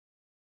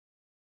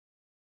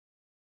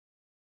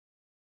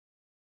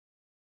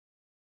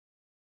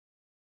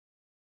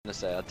gonna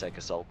say I'd take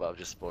assault, but I've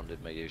just spawned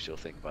in my usual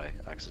thing by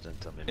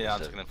accident. Yeah, I'm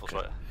just gonna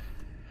infiltrate. Okay.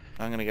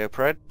 I'm gonna go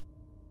pred.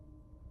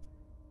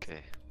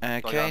 Okay.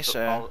 Okay,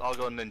 so I'll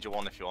go ninja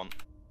 1 if you want.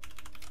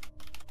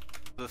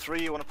 The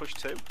 3 you want to push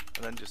 2, and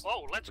then just.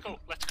 Oh, let's go,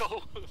 let's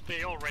go.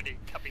 They're already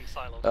capping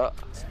silos.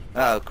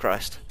 oh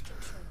Christ.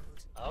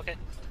 Okay.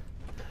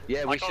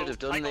 Yeah, we should have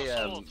done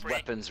the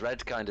weapons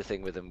red kind of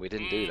thing with them. We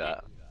didn't do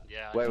that.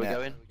 Yeah. Where are we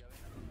going?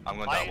 I'm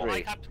going down 1.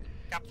 I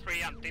cap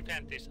 3 and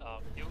defend this.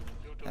 You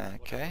do.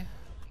 Okay.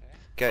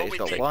 Okay, he's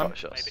got Take 1. pot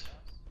shots. Maybe.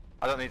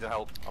 I don't need the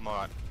help. I'm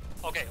alright.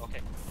 Okay.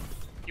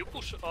 You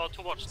push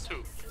towards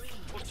 2.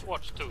 Push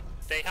towards 2.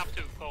 They have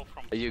to go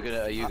from. Are you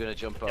gonna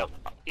jump up?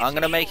 I'm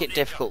gonna make it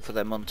difficult for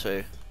them on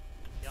 2.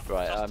 Yeah.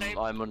 Right,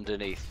 I'm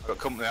underneath. Got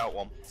company out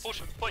 1.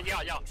 Push.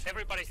 Yeah.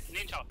 Everybody,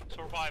 ninja,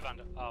 survive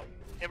and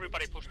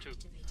everybody push 2.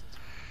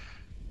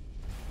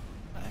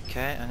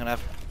 Okay, I'm gonna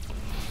have.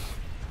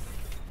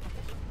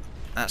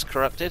 That's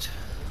corrupted.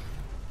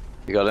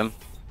 You got him?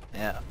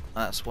 Yeah,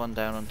 that's 1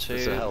 down on 2.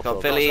 There's a help Got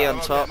up. Billy on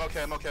top.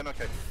 I'm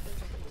okay.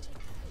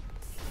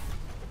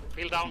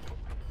 Heal down.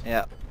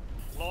 Yeah,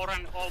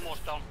 Lauren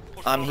almost down.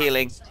 Push I'm Lauren.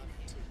 healing.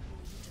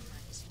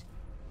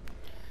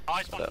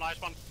 Nice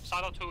one.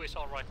 Silo 2 is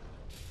alright.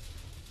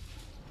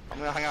 I'm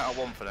gonna hang out at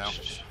 1 for now.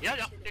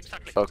 Yeah,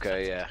 exactly.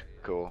 Okay, yeah,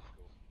 cool.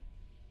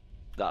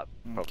 That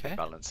probably Okay.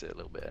 balance it a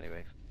little bit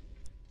anyway.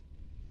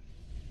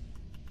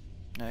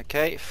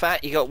 Okay,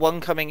 Fat, you got 1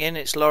 coming in.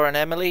 It's Laura and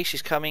Emily.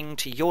 She's coming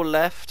to your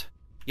left.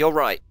 Your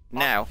right,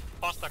 now.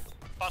 Faster,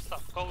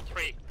 go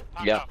 3.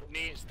 Yeah.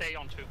 Me, stay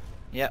on 2.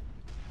 Yep.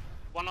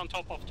 1 on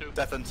top of 2.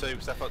 Step and 2,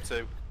 step up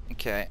 2.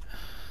 Okay.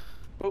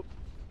 Oh.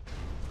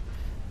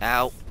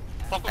 Ow.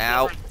 Focus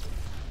Ow.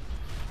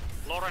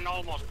 Lauren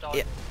almost died.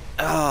 Yeah.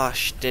 Oh,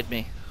 she did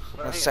me.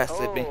 Well, Seth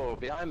did me. Oh,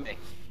 behind me.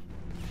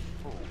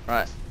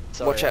 Right.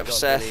 Sorry, Watch I out for got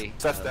Seth. Billy.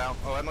 Seth's down.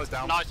 Oh, Emma's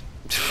down. Nice.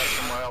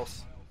 Somewhere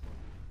else.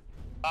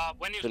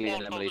 When you Billy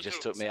spawn, and go Emily to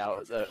just 2. took me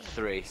out at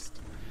 3.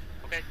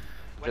 Okay.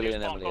 When Billy you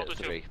and spawn, Emily go at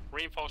to 3. 2.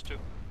 Reinforce 2.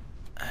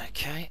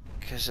 Okay,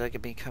 because they're going to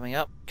be coming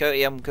up.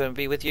 Goaty, I'm going to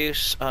be with you.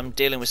 I'm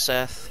dealing with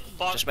Seth.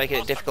 Just making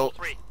it difficult.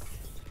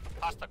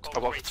 Faster, go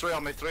I've got 3. 3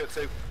 on me, 3 at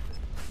 2.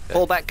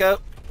 Fall back, go.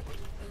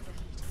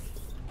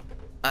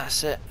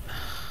 That's it.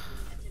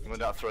 I'm going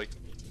down at 3.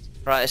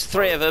 Right, there's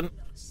 3 of them.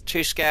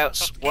 2 scouts,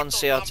 Just keep 1 those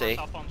CRT. numbers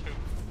up on 2.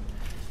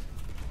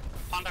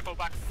 Panda, go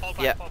back. Fall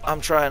back. Yeah, fall back. I'm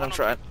trying. 1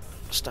 on 2.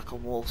 Stuck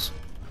on walls.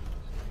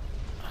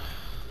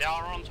 They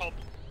are on top.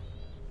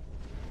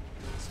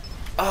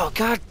 Oh,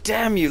 god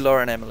damn you,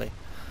 Laura and Emily.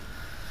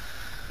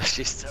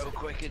 She's so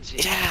quick and she.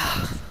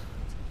 Yeah.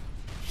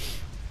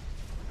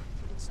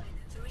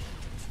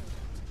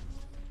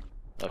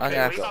 Okay, I'm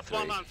gonna we've We got got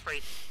 1 3. on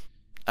 3.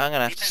 I'm going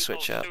to have to Defense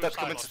switch goes up. 2 Steph's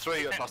coming to silos. 3 at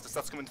Defense. faster.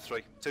 Steph's coming to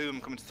 3. 2 of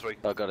them coming to 3.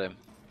 I got him.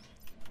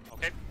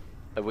 Okay.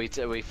 Are we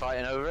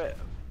fighting over it?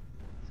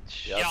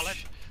 Yeah,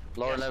 let's.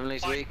 Lauren yes,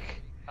 Emily's fight. weak.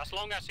 As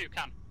long as you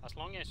can. As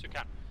long as you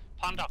can.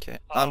 Panda. Okay,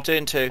 I'm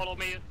doing 2. Follow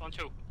me on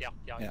 2. Yeah,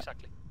 Yeah.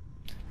 exactly.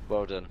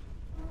 Well done.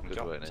 Good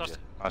job. work, Ninja. Just-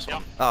 Nice Yeah.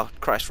 one. Oh,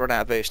 Christ, run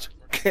out of boost.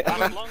 As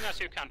long as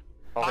you can.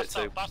 I'll hit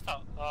Faster, 2. faster.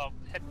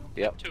 Hit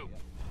Yep. 2.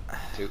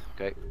 2,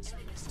 okay.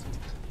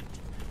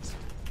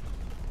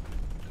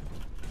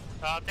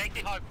 Take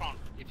the high ground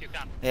if you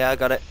can. Yeah, I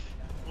got it.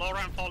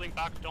 Lauren falling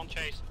back. Don't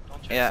chase.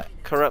 Don't chase. Yeah,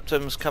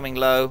 Corruptum's coming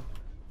low.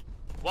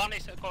 1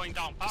 is going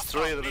down. There's Faster.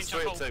 3 of them. There's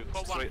Ninja, 3 at 2.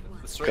 Go 1.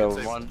 There's 3 Go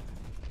at 2. 1.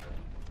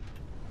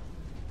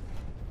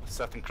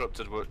 Seth and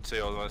Corrupted were at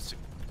 2. Otherwise,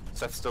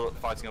 Seth's still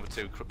fighting over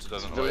 2. Corrupted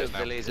doesn't know where he is now.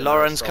 Billy's in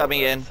Lauren's assault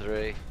coming at in.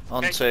 3.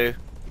 On Okay. 2.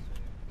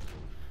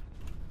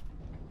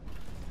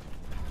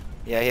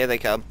 Yeah, here they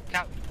come.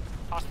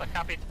 Faster.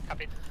 Cap it.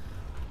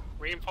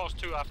 Reinforce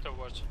 2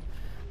 afterwards.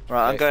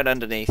 Right, I'm Okay. going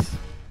underneath.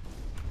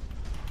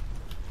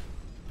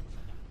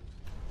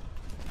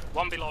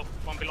 1 below.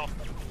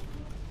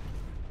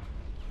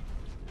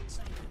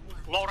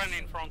 Lauren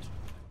in front.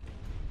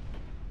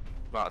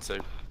 Right at 2.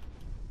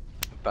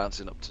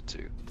 Bouncing up to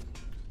 2.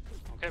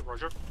 Okay,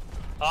 Roger.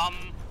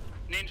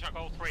 Ninja,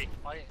 go 3.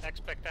 I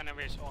expect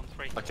enemies on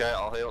 3. Okay,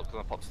 I'll heal because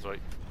I popped 3.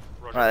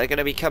 Roger. Right, they're going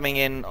to be coming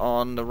in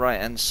on the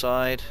right hand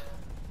side.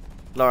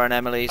 Laura and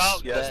Emily's. Oh,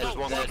 Yeah, no, there's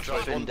one. They're There's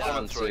dropping one down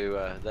and 3. to,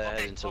 they're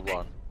Okay, heading to okay.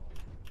 1.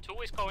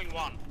 2 is going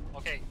 1.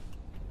 Okay.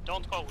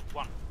 Don't go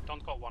 1.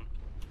 Don't go 1.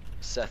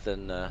 Seth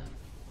and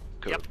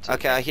Corrupt.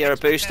 Okay, I hear a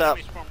Expect boost up.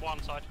 enemies from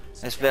one side.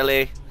 It's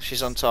Villy.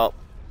 She's on top.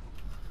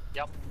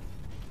 Yep.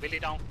 Billy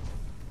down.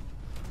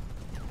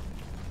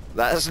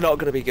 That's not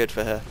going to be good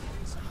for her.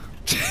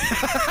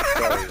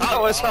 Sorry. That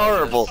was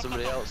horrible.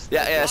 Somebody else.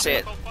 Yeah, I see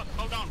it.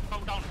 Go down.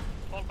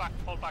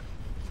 Fall back.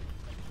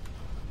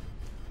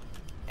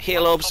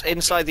 Heal orbs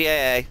inside the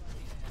AA.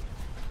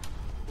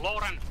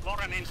 Lauren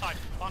inside.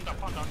 Panda.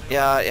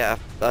 Yeah,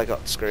 I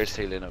got screwed. Just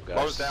healing up,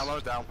 guys.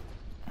 Lower's down.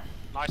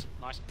 Nice.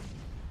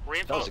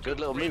 Reinforce That was a good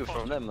little move reinforce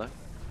from them, though.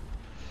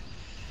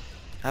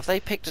 Have they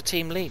picked a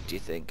team lead, do you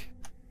think?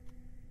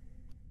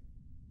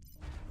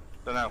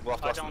 Don't know, we'll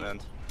have to I ask them in the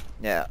don't- end.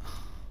 Yeah.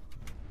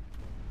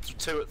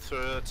 2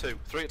 at 2.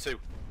 3 at 2.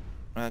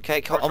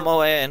 Okay, on my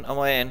way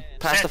in.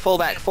 Past Set, the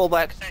fullback. Set.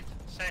 Fullback.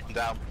 Set. I'm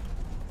down.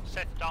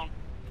 set down.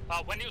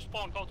 When you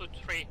spawn, go to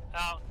 3.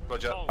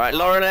 Roger. No, Alright,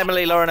 Lauren,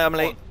 Emily, Lauren,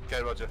 Emily. 1.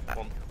 Okay, Roger.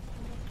 1.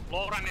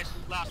 Lauren is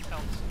last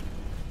health.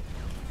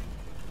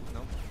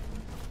 No.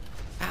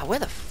 Ah, where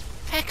the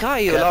heck are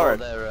you, Careful, Lauren?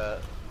 they're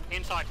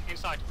Inside.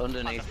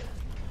 underneath.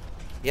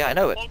 Yeah, I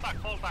know it. Fall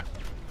back.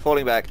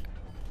 Falling back.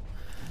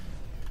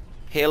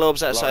 Heal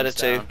orbs outside of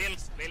Lauren's 2. down.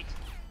 Build.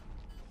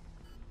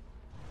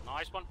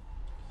 Nice one.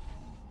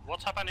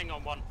 What's happening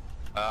on 1?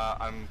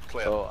 I'm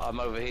clear. Oh, I'm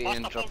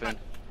overheating, Faster, dropping.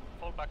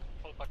 Fall back.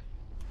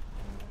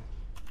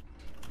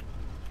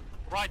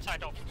 Right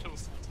side of 2.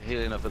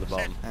 Healing up at the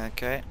bottom.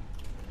 Okay.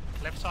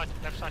 Left side.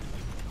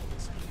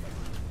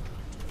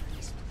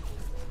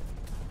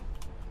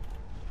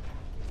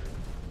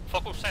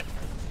 Focus set.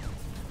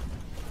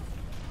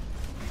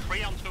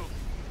 3 on 2.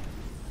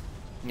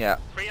 Yeah.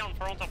 3 on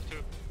front of 2.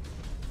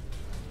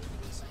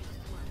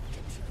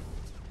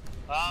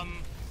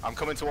 I'm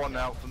coming to 1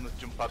 now from the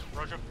jump pad.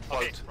 Roger.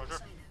 Float. Okay, Roger.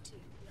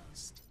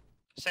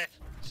 Set.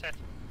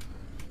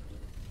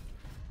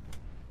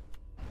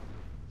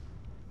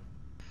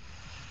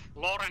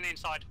 Lauren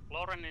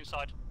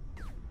inside.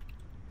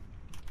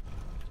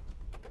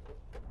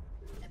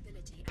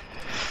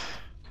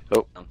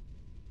 Oh,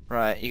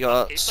 Right, you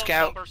got Keep those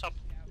scout. numbers up.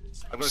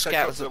 I'm going to Scout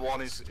take was to the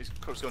 1. He's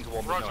going to 1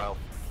 with no Roger. health.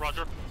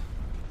 Roger.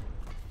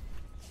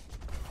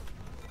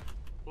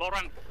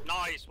 Lauren,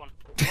 nice one.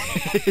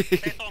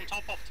 Set on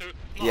top of 2.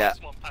 Nice Yeah.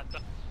 one, Panther.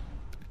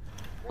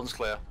 1's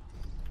clear.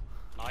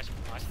 Nice.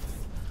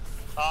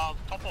 Top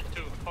of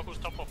 2. Focus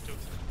top of 2.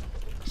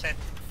 Set.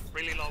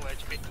 Really low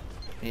HP.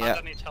 Yeah.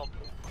 Panda needs help.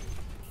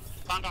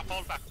 Panda,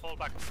 fall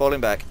back.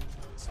 Falling back.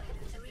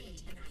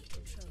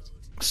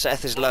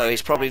 Seth is low,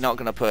 he's probably not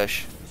going to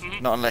push.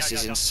 Mhm. Not unless Yeah,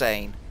 he's yeah.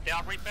 insane. They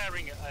are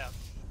repairing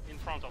in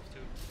front of 2.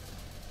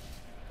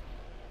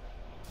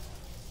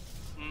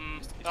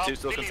 Two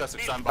still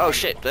contested, stand Oh behind.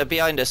 shit, they're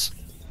behind us.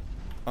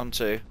 On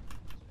 2.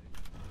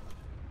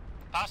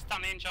 Pasta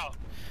Ninja,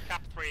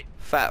 cap 3.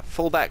 Fat,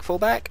 fall back.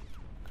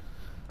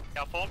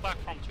 Yeah, fall back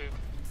from 2.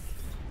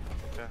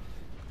 Okay.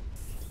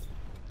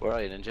 where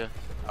are you, Ninja?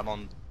 I'm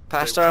on.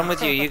 Pastor, I'm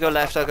with you. You go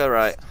left, I'll go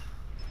right.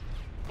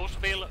 Push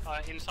Bill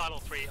inside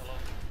of 3 alone.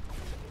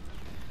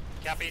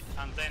 Cap it,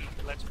 and then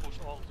let's push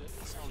all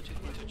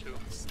into 2.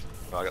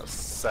 I got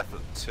Seth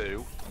at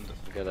 2. And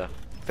Get a.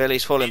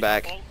 Billy's falling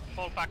back.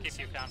 Fall back if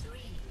you can.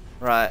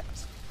 Right.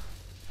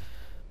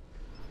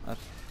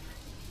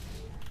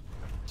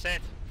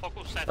 Set.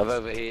 Focus set. I've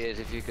overheated.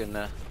 If you can.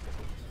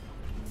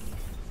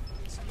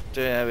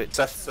 Do you have it?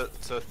 Seth. Set.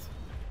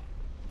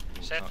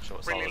 Not sure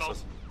what Really style low. this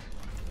is.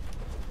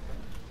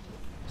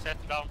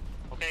 Set down.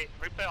 Okay,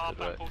 repair up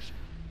Good and work. push.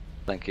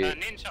 Thank you.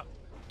 Ninja.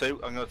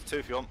 2. I'm going to 2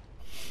 if you want.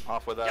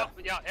 Halfway there.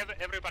 Yeah,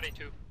 everybody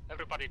 2.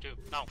 Everybody 2.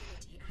 Now.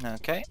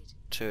 Okay,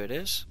 2 it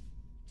is.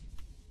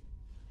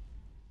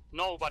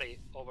 Nobody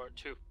over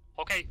 2.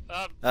 Okay.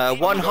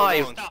 One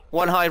high, Stop.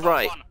 one high Stop,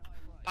 right. 1.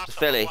 Pasta,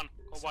 Philly.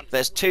 Go 1.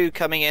 There's 2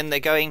 coming in. They're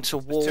going There's 2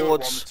 at 1.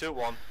 towards. There's 2 at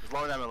 1. There's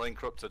Lauren Emily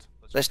encrypted.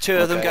 There's 2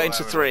 of them Okay. going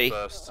to 3.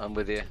 I'm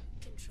with you.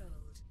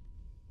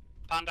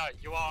 Panda,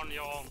 you are on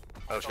your own.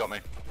 Oh, she got me.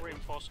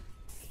 Reinforce.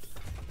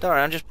 Don't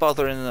worry, I'm just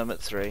bothering them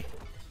at 3.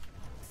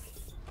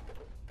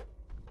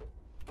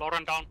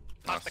 Lauren down.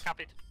 Pass Nice. the cap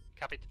it.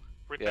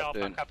 Repair Yeah, up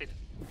doing. and cap it.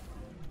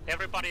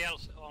 Everybody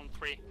else on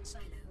 3.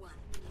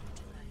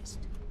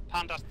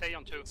 Panda, stay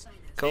on 2.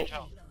 Cool.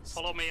 Ninja,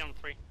 follow me on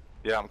 3.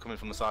 Yeah, I'm coming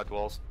from the side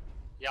walls.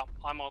 Yeah,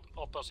 I'm on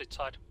opposite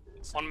side.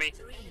 On me.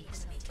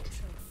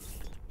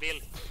 Bill.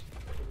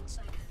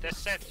 There's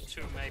set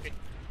 2 maybe.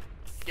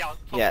 Yeah, focus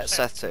Yeah,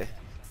 set. Seth 2.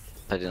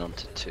 Heading on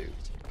to 2.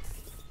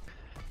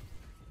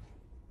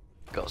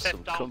 Got Set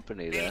some down.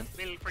 company Bill, then.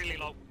 Bill really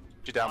low.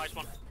 She down. Nice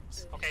one.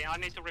 Okay, I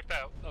need to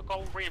repair.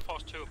 Go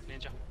reinforce 2,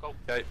 Ninja. Go.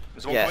 Okay.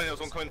 There's one Yeah. coming. There's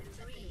one coming.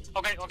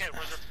 Okay,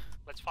 Roger.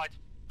 Let's fight.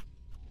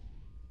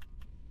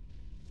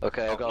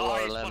 Okay, I've got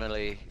Nice Laura one.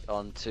 Emily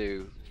on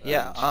 2.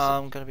 Yeah, she's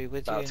I'm gonna be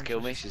with you. about to kill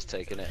me. She's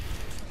taking it.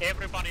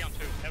 Everybody on 2.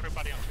 Billy's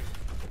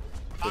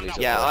Panda,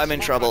 Yeah, Fall I'm in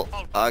fall trouble.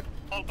 back,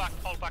 Fall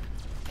back.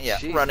 Yeah,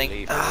 She's running.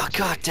 leaving, Ah, isn't she?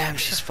 god damn,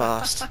 she's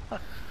fast.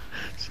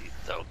 She's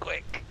so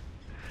quick.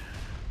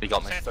 He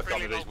got me. Seth, Seth got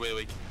me, really but he's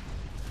really weak.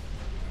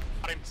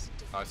 Got him.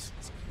 Nice.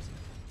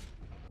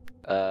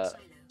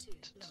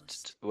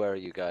 Where are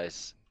you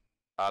guys?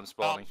 I'm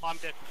spawning. I'm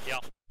dead. Yeah.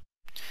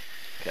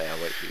 Okay,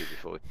 I'll wait for you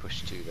before we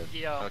push 2 then.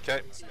 Yeah.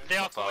 Okay. They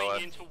are Not far going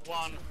away. into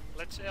 1.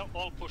 Let's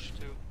all push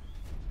 2.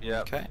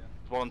 Yeah. Okay.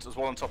 There's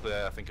one on top of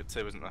there, I think, at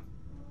 2, isn't there?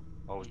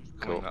 Oh,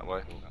 Cool. coming that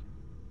way.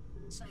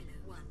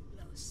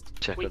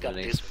 Check We got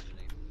underneath.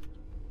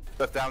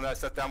 Step down there,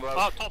 step down below.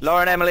 Oh, top.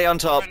 Lauren Emily on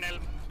top. Lauren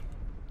Elm.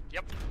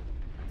 Yep.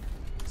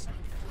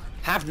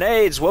 Have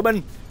nades,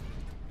 woman.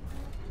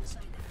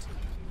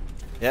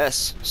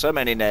 Yes, so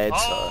many nades.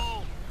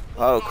 Oh!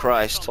 Oh,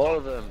 Christ. All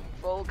of them.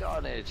 Full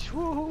carnage.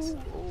 Woohoo!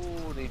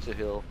 Oh, need to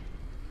heal.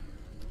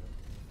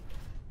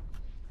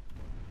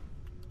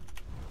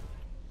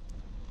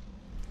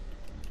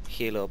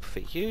 Heal up for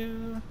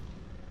you.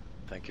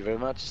 Thank you very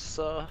much,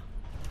 sir.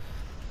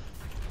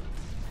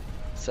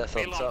 Seth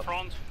on Bill on top.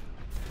 front.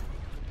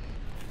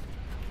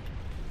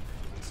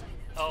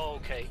 Oh,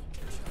 okay.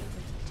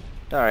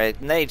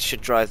 Alright, nades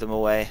should drive them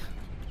away.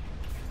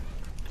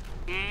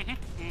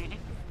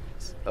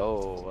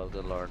 Oh, well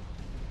done, Lauren.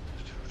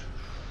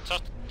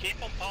 Just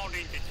keep on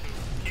pounding the two.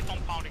 Keep on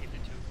pounding the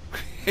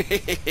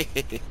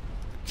two.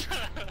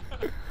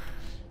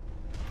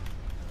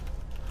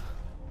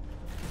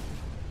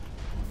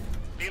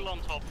 Bill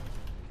on top.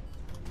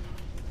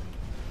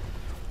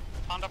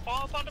 Panda,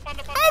 panda. I'm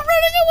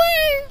running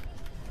away!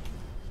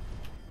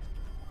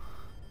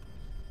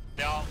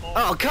 They are all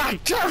Oh god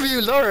damn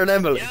you, Laura and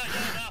Emily! Yeah.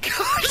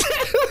 God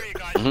Three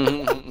guys.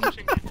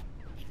 Pushing it.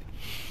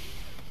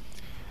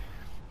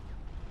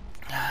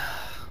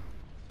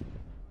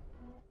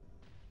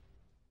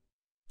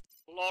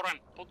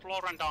 Put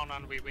Lauren down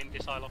and we win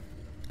this silo.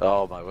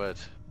 Oh my word.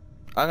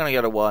 I'm gonna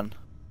go to 1.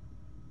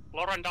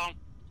 Lauren down.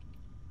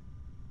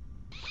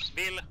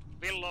 Bill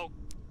low.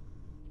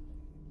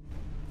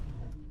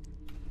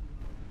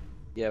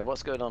 Yeah,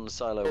 what's going on in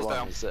silo Who's 1?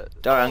 down? Is it?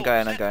 I'm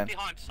going.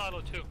 Behind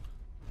silo 2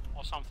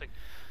 or something.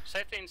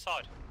 Set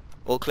inside.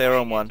 All clear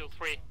on 1. 2,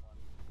 3.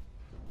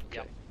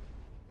 Yep.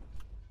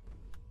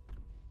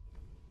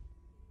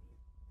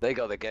 They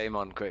got the game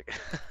on quick.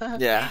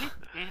 Yeah.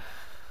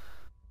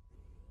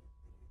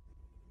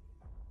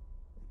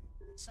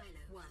 Silo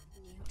 1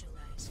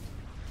 neutralized.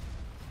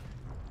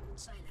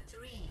 Silo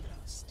 3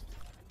 lost.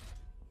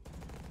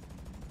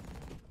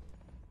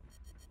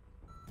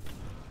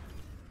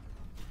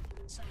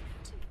 Silo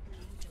 2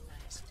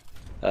 neutralized.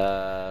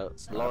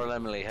 Laura and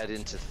Emily head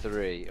into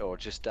 3, or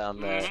just down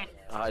there,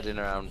 hiding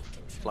around,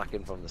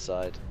 flacking from the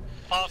side.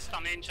 Fast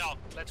and ninja.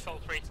 Let's go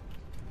 3.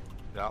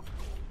 Yeah.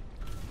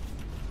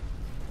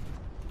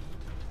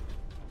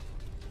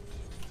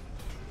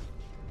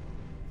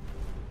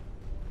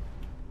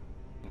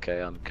 Okay,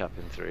 I'm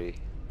capping 3.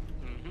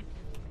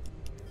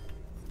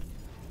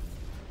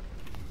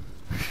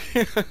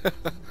 I'm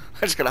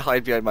just gonna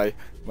hide behind my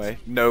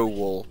no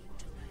wall.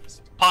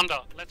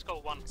 Panda, let's go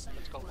 1.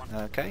 Let's go 1.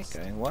 Okay,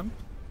 going 1.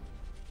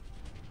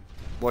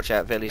 Watch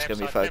out, Villy's gonna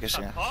be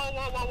focusing. Oh,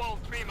 whoa,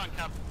 3-man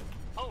cap.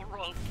 Oh,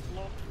 roll.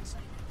 Silo 1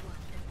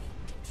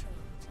 controlled.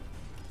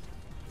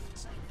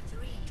 Silo 3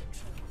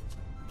 controlled.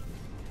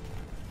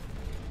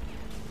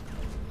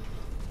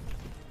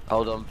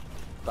 Hold on,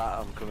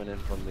 I'm coming in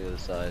from the other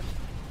side.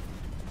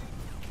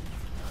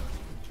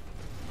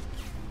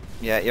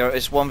 Yeah,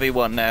 it's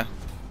 1v1 now.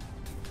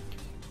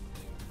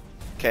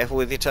 Careful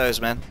with your toes,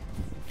 man.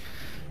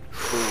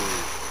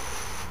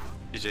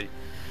 GG.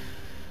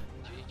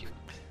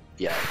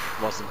 Yeah,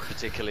 wasn't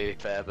particularly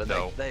fair, but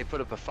No. they put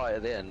up a fight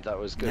at the end. That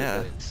was good. Yeah.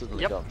 They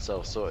suddenly got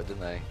themselves sorted,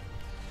 didn't they?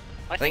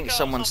 I think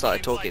someone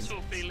started talking.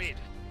 Be lead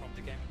from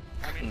the game.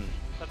 I mean,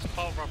 that's the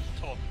power of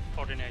talk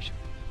coordination.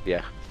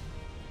 Yeah.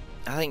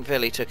 I think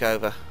Villy took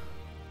over.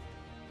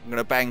 I'm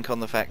gonna bank on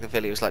the fact that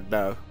Villy was like,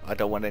 no, I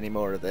don't want any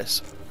more of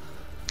this.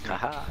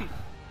 Haha.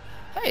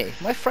 Hey,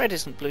 my thread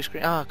isn't blue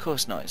screen. Ah, of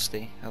course not, it's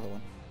the other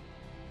one.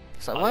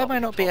 It's like, why am I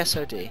not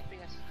BSOD?